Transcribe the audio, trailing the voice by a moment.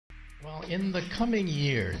Well, in the coming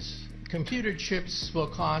years, computer chips will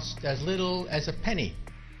cost as little as a penny.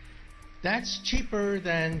 That's cheaper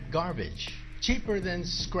than garbage, cheaper than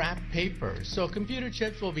scrap paper. So computer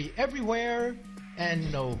chips will be everywhere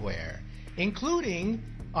and nowhere, including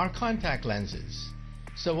our contact lenses.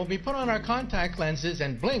 So when we put on our contact lenses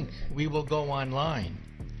and blink, we will go online.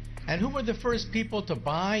 And who were the first people to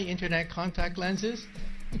buy internet contact lenses?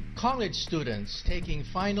 College students taking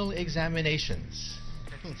final examinations.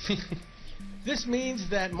 This means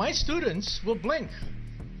that my students will blink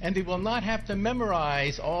and they will not have to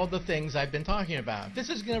memorize all the things I've been talking about.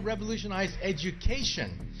 This is going to revolutionize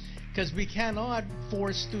education because we cannot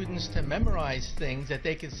force students to memorize things that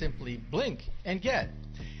they can simply blink and get.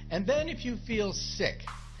 And then if you feel sick,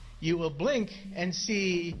 you will blink and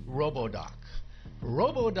see RoboDoc.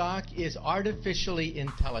 RoboDoc is artificially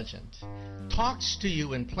intelligent, talks to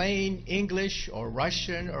you in plain English or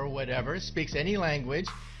Russian or whatever, speaks any language,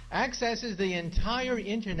 accesses the entire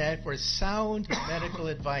internet for sound medical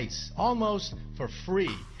advice, almost for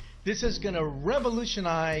free. This is going to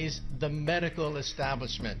revolutionize the medical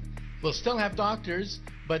establishment. We'll still have doctors,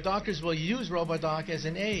 but doctors will use RoboDoc as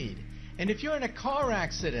an aid. And if you're in a car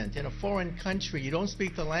accident in a foreign country, you don't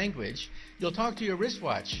speak the language, you'll talk to your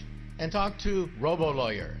wristwatch and talk to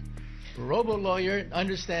RoboLawyer. RoboLawyer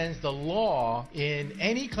understands the law in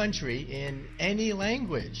any country, in any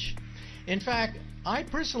language. In fact, I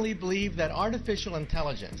personally believe that artificial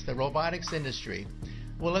intelligence, the robotics industry,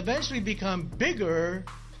 will eventually become bigger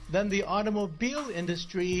than the automobile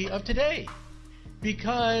industry of today,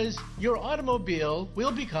 because your automobile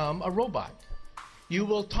will become a robot. You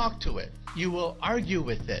will talk to it. You will argue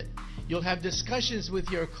with it. You'll have discussions with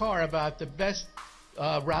your car about the best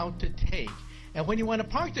route to take. And when you want to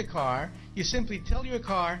park the car, you simply tell your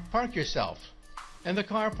car, park yourself. And the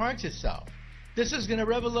car parks itself. This is going to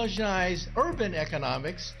revolutionize urban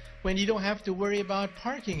economics when you don't have to worry about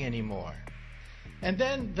parking anymore. And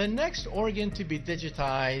then the next organ to be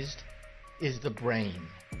digitized is the brain.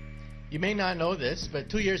 You may not know this, but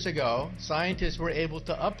 2 years ago, scientists were able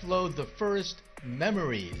to upload the first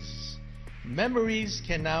memories. Memories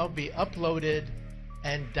can now be uploaded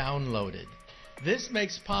and downloaded. This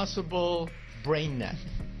makes possible BrainNet.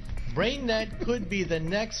 BrainNet could be the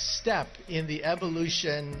next step in the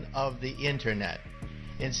evolution of the internet.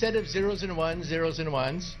 Instead of zeros and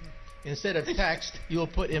ones, instead of text, you'll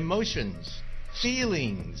put emotions,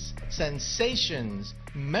 feelings, sensations,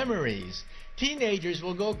 memories. Teenagers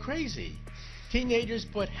will go crazy. Teenagers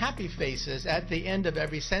put happy faces at the end of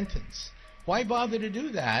every sentence. Why bother to do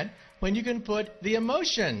that when you can put the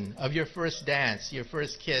emotion of your first dance, your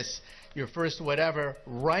first kiss, your first whatever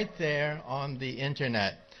right there on the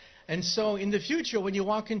internet? And so in the future, when you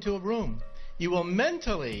walk into a room, you will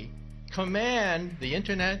mentally command the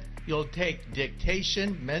internet. You'll take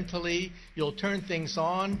dictation mentally. You'll turn things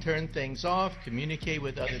on, turn things off, communicate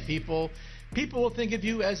with other people. People will think of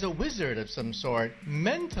you as a wizard of some sort,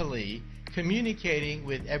 mentally communicating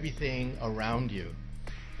with everything around you.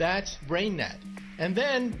 That's BrainNet. And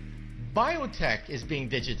then biotech is being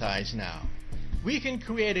digitized now. We can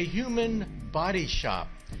create a human body shop.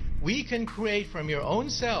 We can create from your own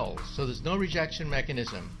cells, so there's no rejection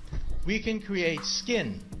mechanism. We can create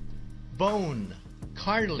skin, bone,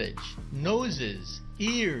 cartilage, noses,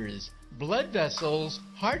 ears, blood vessels,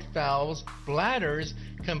 heart valves, bladders.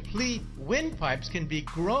 Complete windpipes can be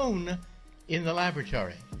grown in the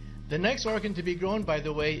laboratory. The next organ to be grown, by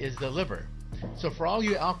the way, is the liver. So for all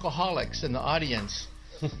you alcoholics in the audience,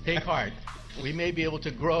 take heart. We may be able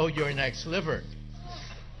to grow your next liver.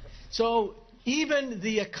 So even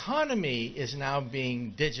the economy is now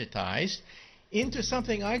being digitized into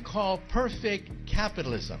something I call perfect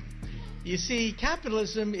capitalism. You see,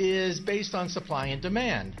 capitalism is based on supply and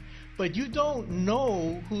demand, but you don't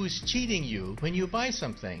know who's cheating you when you buy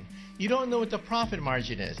something. You don't know what the profit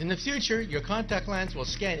margin is. In the future, your contact lens will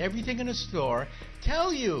scan everything in a store,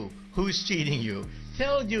 tell you who's cheating you,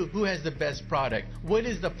 tell you who has the best product, what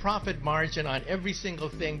is the profit margin on every single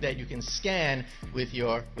thing that you can scan with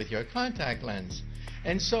your contact lens.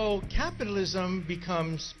 And so capitalism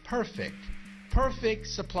becomes perfect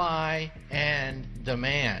supply and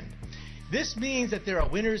demand. This means that there are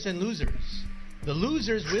winners and losers. The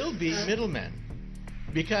losers will be middlemen.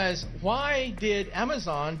 Because why did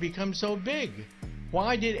Amazon become so big?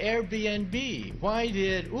 Why did Airbnb, why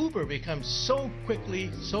did Uber become so quickly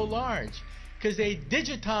so large? Because they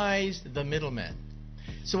digitized the middlemen.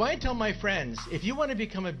 So I tell my friends, if you want to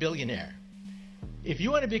become a billionaire,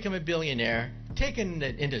 take an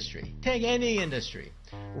industry, take any industry.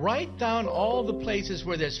 Write down all the places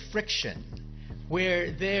where there's friction,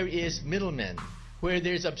 where there is middlemen, where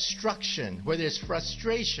there's obstruction, where there's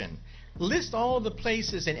frustration. List all the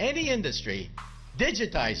places in any industry,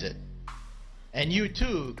 digitize it, and you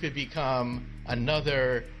too could become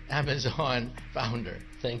another Amazon founder.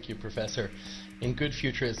 Thank you, Professor. In good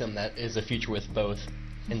futurism, that is a future with both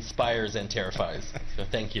inspires and terrifies. So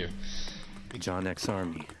thank you. John X.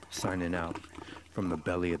 Army, signing out from the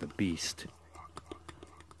belly of the beast.